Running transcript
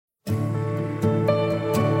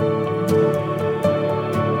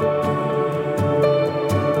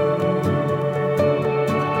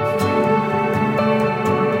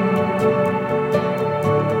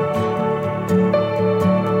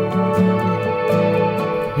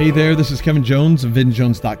Hey there, this is Kevin Jones of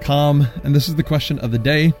VinJones.com, and this is the question of the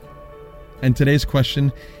day. And today's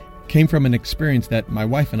question came from an experience that my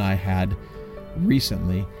wife and I had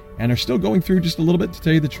recently, and are still going through just a little bit, to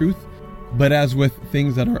tell you the truth. But as with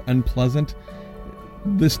things that are unpleasant,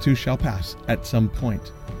 this too shall pass at some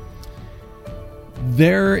point.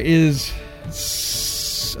 There is a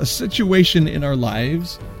situation in our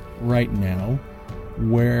lives right now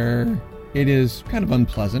where it is kind of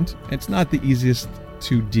unpleasant. It's not the easiest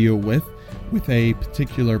to deal with a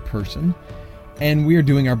particular person, and we are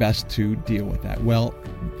doing our best to deal with that. Well,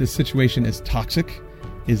 this situation is toxic,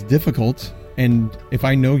 is difficult, and if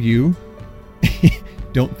I know you,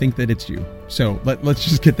 don't think that it's you. So let's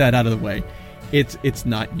just get that out of the way. It's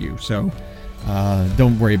not you, so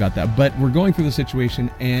don't worry about that. But we're going through the situation,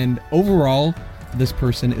 and overall, this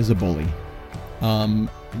person is a bully.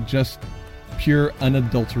 Just pure,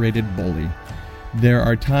 unadulterated bully. There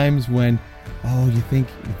are times when, you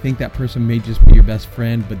think that person may just be your best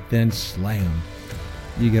friend, but then slam,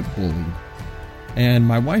 you get bullied. And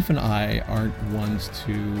my wife and I aren't ones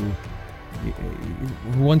to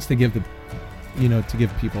give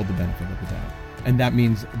people the benefit of the doubt. And that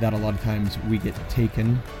means that a lot of times we get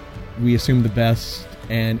taken, we assume the best,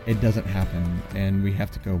 and it doesn't happen. And we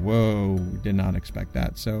have to go, whoa, we did not expect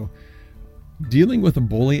that. So dealing with a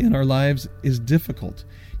bully in our lives is difficult.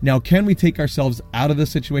 Now, can we take ourselves out of this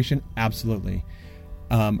situation? Absolutely.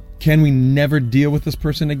 Can we never deal with this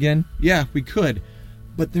person again? Yeah, we could.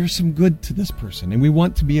 But there's some good to this person, and we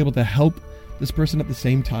want to be able to help this person at the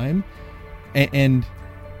same time. And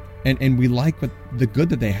we like the good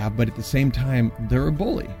that they have, but at the same time, they're a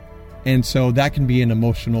bully. And so that can be an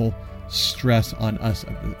emotional stress on us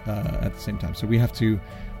at the same time. So we have to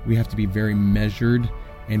be very measured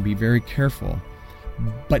and be very careful.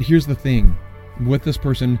 But here's the thing. With this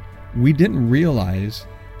person, we didn't realize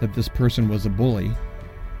that this person was a bully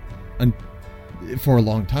for a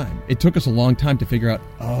long time. It took us a long time to figure out,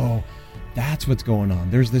 that's what's going on.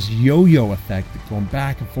 There's this yo-yo effect going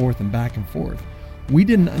back and forth and back and forth. We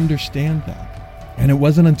didn't understand that. And it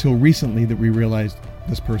wasn't until recently that we realized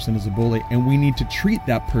this person is a bully, and we need to treat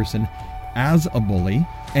that person as a bully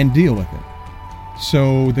and deal with it.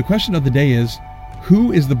 So the question of the day is,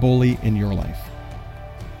 who is the bully in your life?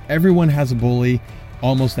 Everyone has a bully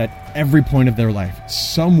almost at every point of their life.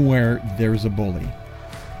 Somewhere there's a bully.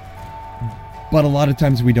 But a lot of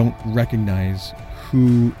times we don't recognize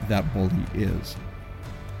who that bully is.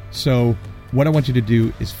 So what I want you to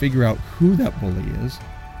do is figure out who that bully is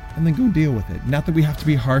and then go deal with it. Not that we have to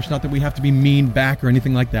be harsh, not that we have to be mean back or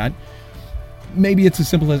anything like that. Maybe it's as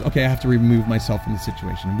simple as, okay, I have to remove myself from the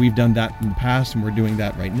situation. We've done that in the past, and we're doing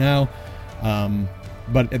that right now.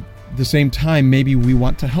 But at the same time, maybe we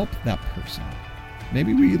want to help that person.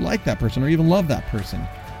 Maybe we like that person or even love that person,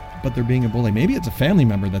 but they're being a bully. Maybe it's a family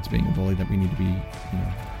member that's being a bully that we need to be,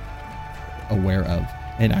 aware of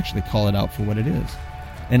and actually call it out for what it is.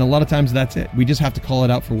 And a lot of times that's it. We just have to call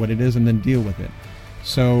it out for what it is and then deal with it.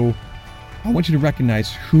 So I want you to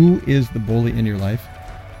recognize who is the bully in your life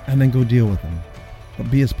and then go deal with them. But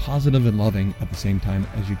be as positive and loving at the same time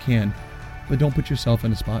as you can. But don't put yourself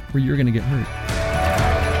in a spot where you're going to get hurt.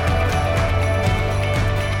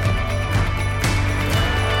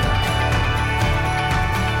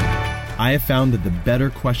 I have found that the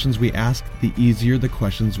better questions we ask, the easier the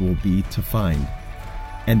questions will be to find,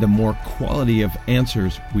 and the more quality of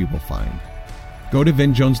answers we will find. Go to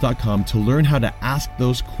VinJones.com to learn how to ask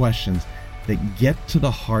those questions that get to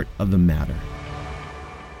the heart of the matter.